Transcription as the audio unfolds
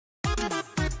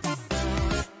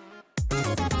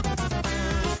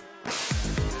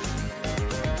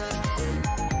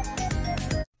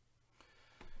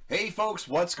folks,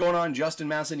 what's going on? Justin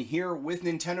Masson here with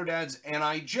Nintendo Dads, and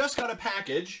I just got a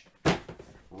package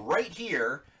right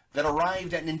here that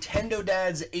arrived at Nintendo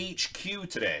Dads HQ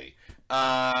today.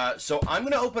 So I'm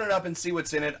going to open it up and see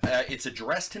what's in it. It's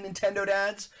addressed to Nintendo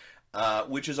Dads,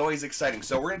 which is always exciting.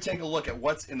 So we're going to take a look at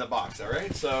what's in the box, all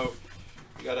right? So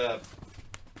we gotta,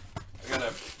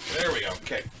 there we go,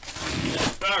 okay.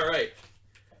 All right.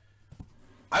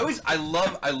 I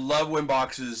love when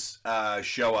boxes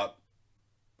show up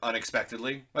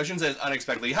unexpectedly. I shouldn't say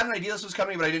unexpectedly. I had an idea this was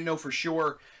coming, but I didn't know for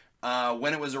sure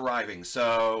when it was arriving.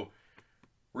 So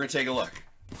we're gonna take a look.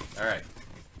 All right.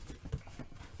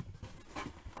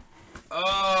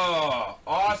 Oh,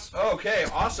 awesome. Okay,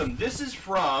 awesome. This is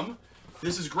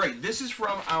great. This is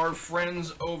from our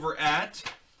friends over at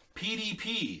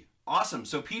PDP. Awesome.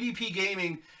 So PDP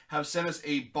Gaming have sent us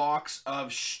a box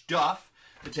of stuff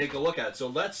to take a look at. So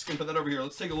let's put that over here.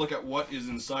 Let's take a look at what is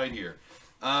inside here.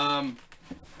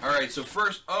 All right, so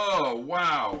first, oh,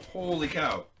 wow. Holy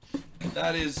cow.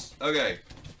 That is, okay.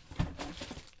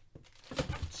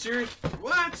 Serious?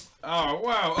 What? Oh,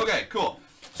 wow. Okay, cool.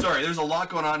 Sorry, there's a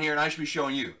lot going on here, and I should be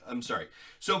showing you. I'm sorry.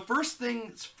 So first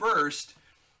things first,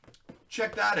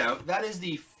 check that out. That is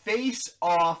the Face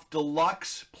Off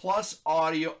Deluxe Plus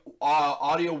audio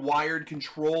wired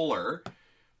controller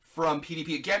from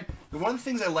PDP. Again, one of the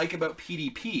things I like about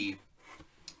PDP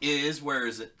is, where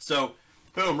is it? So,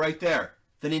 boom, right there.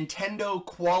 The Nintendo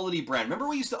quality brand. Remember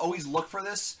we used to always look for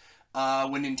this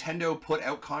when Nintendo put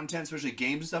out content, especially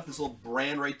games and stuff, this little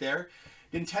brand right there.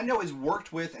 Nintendo has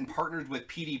worked with and partnered with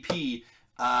PDP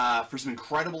for some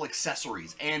incredible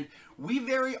accessories. And we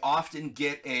very often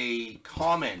get a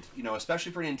comment, you know,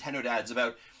 especially for Nintendo dads,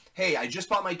 about, hey, I just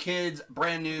bought my kids a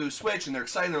brand new Switch and they're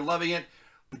excited, they're loving it.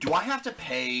 But do I have to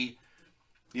pay,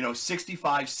 you know,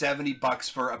 65, 70 bucks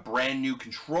for a brand new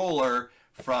controller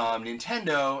from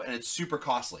Nintendo, and it's super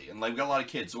costly? And like, we've got a lot of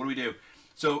kids, so what do?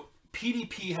 So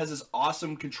PDP has this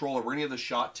awesome controller. We're gonna give it a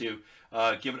shot to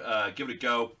give it a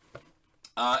go.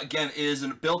 Again, it is a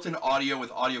built-in audio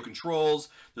with audio controls.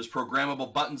 There's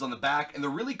programmable buttons on the back, and the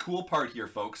really cool part here,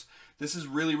 folks, this is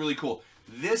really, really cool.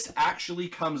 This actually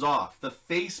comes off. The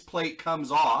faceplate comes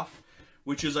off,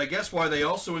 which is, I guess, why they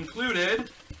also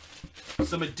included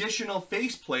some additional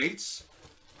faceplates.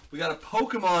 We got a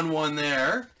Pokemon one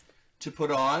there to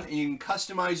put on, and you can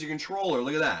customize your controller.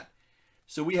 Look at that.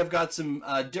 So we have got some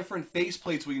different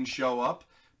faceplates we can show up.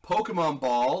 Pokemon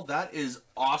Ball, that is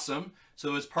awesome.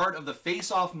 So it's part of the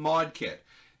Face Off mod kit.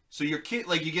 So your kit,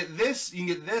 like, you get this, so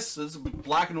this is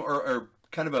black and or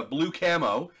kind of a blue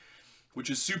camo, which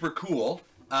is super cool.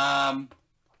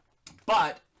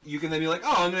 But you can then be like,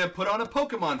 oh, I'm going to put on a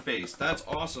Pokemon face. That's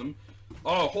awesome.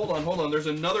 Oh, hold on. There's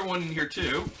another one in here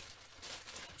too.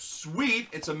 Sweet.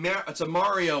 It's a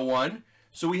Mario one.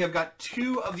 So we have got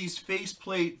two of these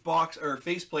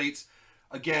faceplates.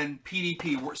 Again,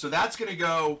 PDP. So that's going to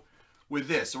go with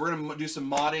this. So we're going to do some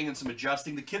modding and some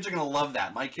adjusting. The kids are going to love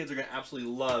that. My kids are going to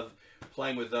absolutely love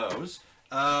playing with those.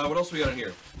 What else we got in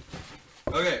here?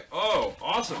 Okay. Oh,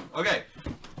 awesome. Okay.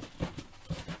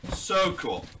 So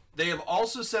cool. They have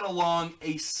also sent along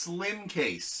a slim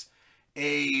case.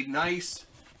 A nice,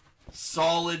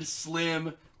 solid,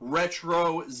 slim,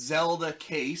 retro Zelda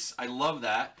case. I love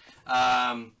that.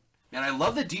 And I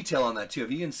love the detail on that, too.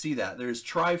 If you can see that. There's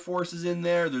Triforces in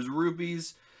there. There's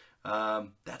rupees.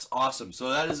 That's awesome. So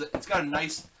that is, it's got a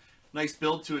nice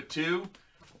build to it, too.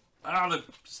 I don't know, the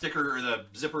sticker or the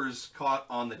zippers caught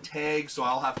on the tag, so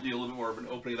I'll have to do a little bit more of an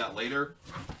opening of that later.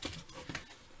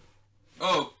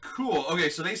 Oh, cool. Okay,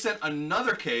 so they sent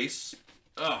another case.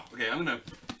 Oh, okay,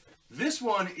 this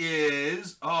one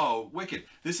is, oh, wicked.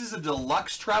 This is a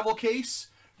deluxe travel case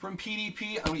from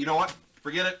PDP. I mean, you know what?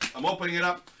 Forget it. I'm opening it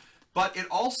up. But it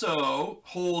also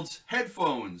holds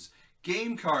headphones,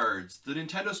 game cards, the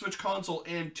Nintendo Switch console,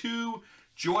 and 2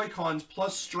 Joy-Cons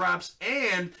plus straps.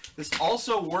 And this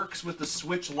also works with the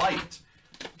Switch Lite.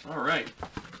 All right.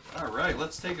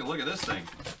 Let's take a look at this thing.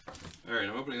 All right,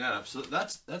 I'm opening that up. So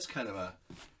that's kind of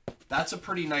that's a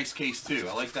pretty nice case too.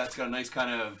 I like that. It's got a nice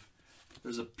kind of,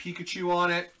 there's a Pikachu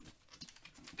on it.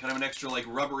 Kind of an extra like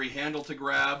rubbery handle to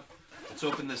grab. Let's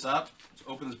open this up. Let's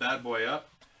open this bad boy up.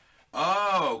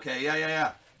 Oh, okay,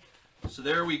 yeah. So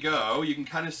there we go. You can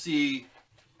kind of see,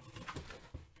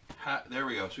 there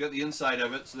we go. So we got the inside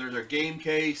of it. So there's our game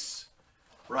case,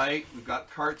 right? We've got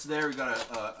carts there. We've got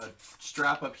a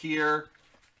strap up here,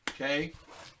 okay?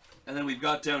 And then we've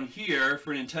got down here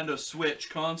for Nintendo Switch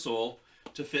console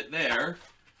to fit there,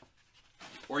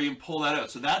 or you can pull that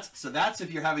out. So that's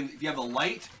if you have the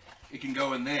light, it can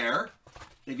go in there.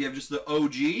 If you have just the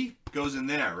OG, goes in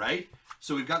there, right?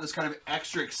 So we've got this kind of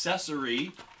extra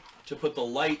accessory to put the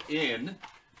light in.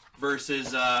 versus,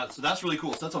 so that's really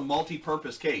cool. So that's a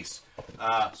multi-purpose case.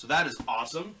 So that is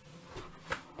awesome.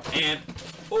 And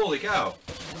holy cow,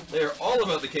 they're all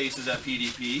about the cases at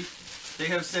PDP. They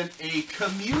have sent a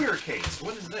commuter case.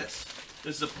 What is this?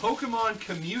 This is a Pokemon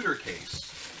commuter case.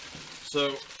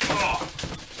 So,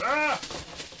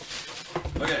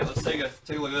 okay, let's take a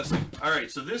look at this thing. All right,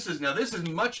 so this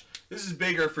is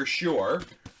bigger for sure,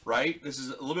 right? This is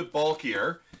a little bit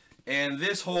bulkier, and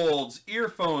this holds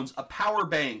earphones, a power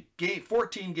bank,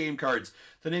 14 game cards,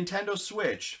 the Nintendo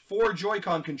Switch, 4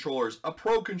 Joy-Con controllers, a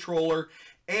Pro controller,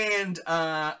 and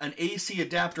an AC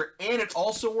adapter, and it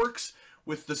also works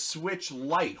with the Switch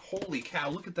Lite. Holy cow,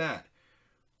 look at that.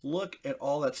 Look at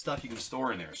all that stuff you can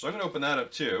store in there. So I'm going to open that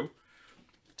up too.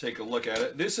 Take a look at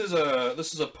it. This is a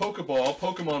Pokeball,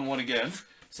 Pokemon one again.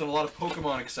 It's a lot of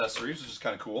Pokemon accessories, which is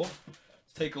kind of cool.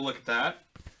 Let's take a look at that.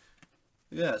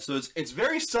 Yeah, so it's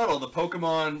very subtle, the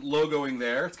Pokemon logoing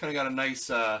there. It's kind of got a nice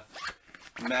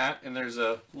mat, and there's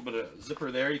a little bit of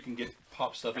zipper there you can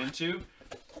pop stuff into.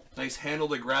 Nice handle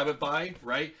to grab it by,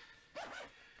 right?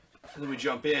 And then we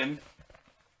jump in.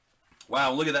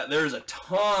 Wow, look at that. There's a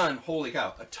ton, holy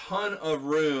cow, a ton of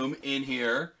room in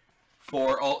here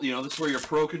for all, this is where your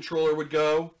Pro controller would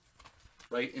go,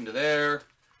 right into there,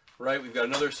 right? We've got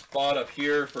another spot up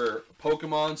here for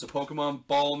Pokemon, so Pokemon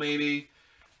Ball maybe.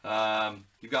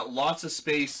 You've got lots of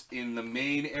space in the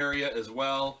main area as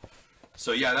well.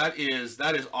 So yeah, that is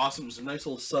awesome. Some nice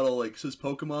little subtle, like, says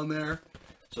Pokemon there.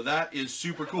 So that is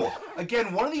super cool.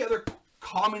 Again, one of the other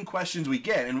common questions we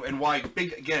get, and why,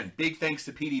 big thanks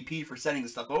to PDP for sending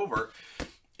this stuff over,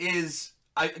 is,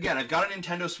 I've got a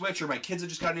Nintendo Switch, or my kids have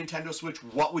just got a Nintendo Switch,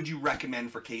 what would you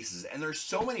recommend for cases? And there's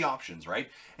so many options, right?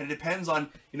 And it depends on,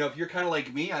 if you're kind of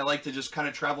like me, I like to just kind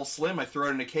of travel slim, I throw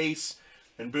it in a case,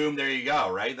 and boom, there you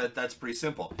go, right? That's pretty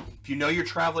simple. If you know you're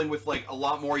traveling with like a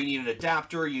lot more, you need an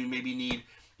adapter, you maybe need,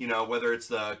 whether it's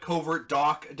the Covert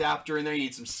dock adapter in there, you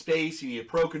need some space, you need a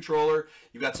Pro controller,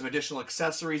 you've got some additional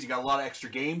accessories, you got a lot of extra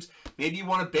games. Maybe you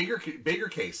want a bigger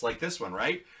case like this one,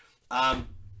 right?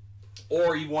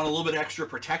 Or you want a little bit extra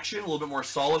protection, a little bit more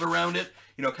solid around it,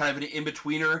 kind of an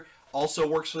in-betweener. Also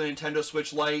works for the Nintendo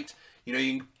Switch Lite. You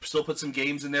can still put some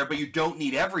games in there, but you don't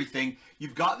need everything.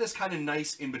 You've got this kind of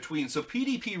nice in-between. So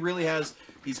PDP really has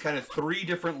these kind of 3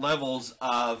 different levels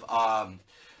of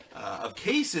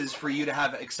cases for you to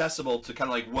have accessible to kind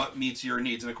of like what meets your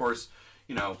needs. And of course,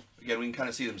 again, we can kind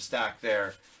of see them stacked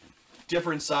there.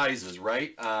 Different sizes,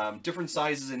 right? Different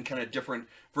sizes and kind of different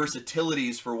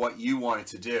versatilities for what you want it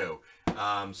to do.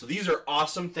 So these are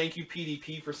awesome. Thank you,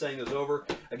 PDP, for sending those over.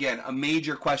 Again, a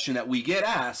major question that we get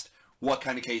asked, what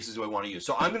kind of cases do I want to use?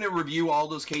 So I'm going to review all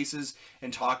those cases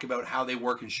and talk about how they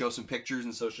work and show some pictures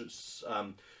and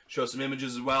show some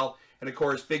images as well. And of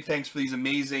course, big thanks for these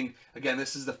amazing, again,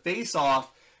 this is the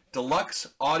Face-Off Deluxe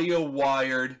Audio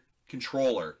Wired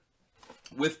Controller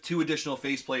with 2 additional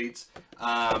faceplates.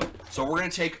 So we're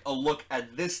going to take a look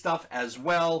at this stuff as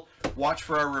well. Watch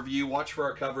for our review, watch for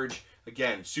our coverage.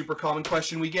 Again, super common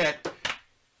question we get.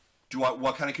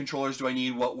 What kind of controllers do I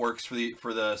need? What works for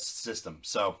the system?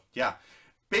 So yeah,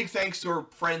 big thanks to our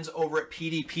friends over at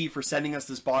PDP for sending us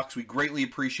this box. We greatly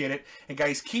appreciate it. And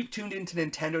guys, keep tuned into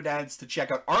Nintendo Dads to check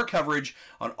out our coverage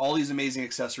on all these amazing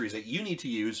accessories that you need to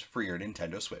use for your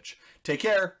Nintendo Switch. Take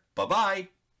care. Bye-bye.